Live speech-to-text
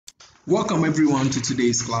Welcome everyone to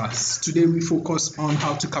today's class. Today we focus on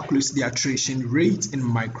how to calculate the attrition rate in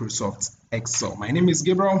Microsoft Excel. My name is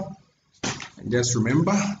Gabriel, and just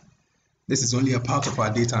remember, this is only a part of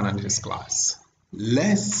our data analysis class.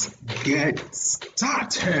 Let's get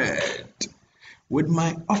started. With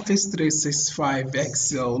my Office 365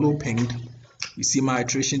 Excel opened, you see my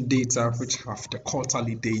attrition data, which have the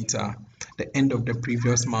quarterly data, the end of the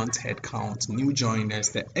previous month headcount, new joiners,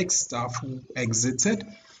 the ex-staff who exited,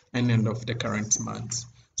 and end of the current month.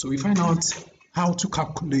 So we find out how to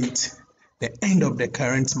calculate the end of the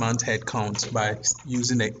current month headcount by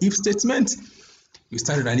using the if statement. You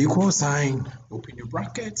start with an equal sign, open your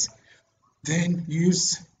bracket, then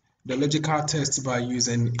use the logical test by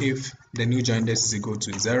using if the new joiners is equal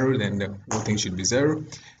to 0, then the whole thing should be 0.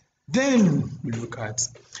 Then we look at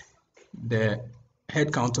the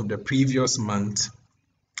headcount of the previous month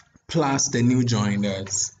plus the new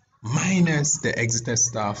joiners minus the exited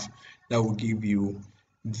staff. That will give you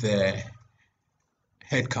the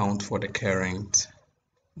headcount for the current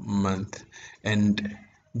month, and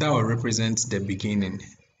that will represent the beginning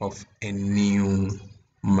of a new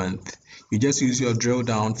month. You just use your drill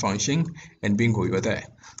down function and bingo, you're there.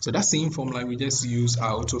 So that same formula, we just use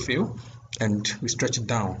our autofill and we stretch it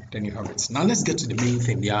down, then you have it. Now let's get to the main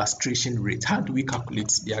thing, the attrition rate. How do we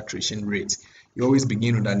calculate the attrition rate? You always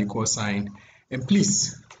begin with an equal sign, and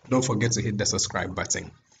please don't forget to hit the subscribe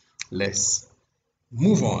button. Let's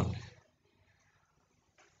move on.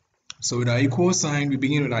 So with our equal sign, we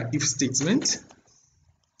begin with our if statement.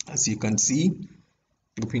 As you can see,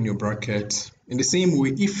 open your bracket. In the same way,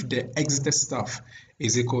 if the exited staff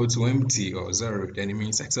is equal to empty or 0, then it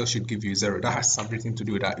means Excel should give you 0. That has something to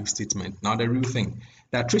do with our if statement. Now the real thing,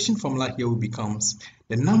 the attrition formula here becomes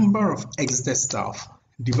the number of exited staff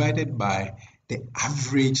divided by the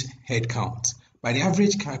average head count. By the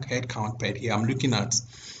average head count per here, I'm looking at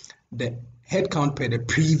the head count per the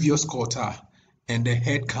previous quarter and the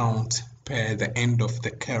head count per the end of the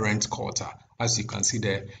current quarter. As you can see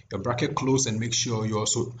there, your bracket close, and make sure you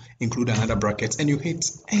also include another bracket and you hit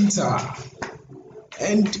enter.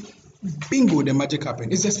 And bingo, the magic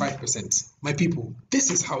happened. It's just 5%. My people, this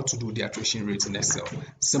is how to do the attrition rate in Excel.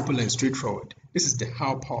 Simple and straightforward. This is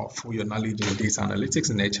how powerful your knowledge in data analytics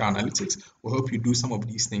and HR analytics will help you do some of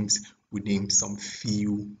these things within some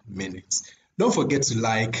few minutes. Don't forget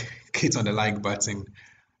to hit on the like button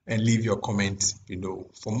and leave your comment below.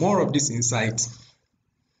 For more of this insight,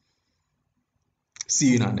 see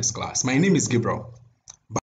you in our next class. My name is Gabriel.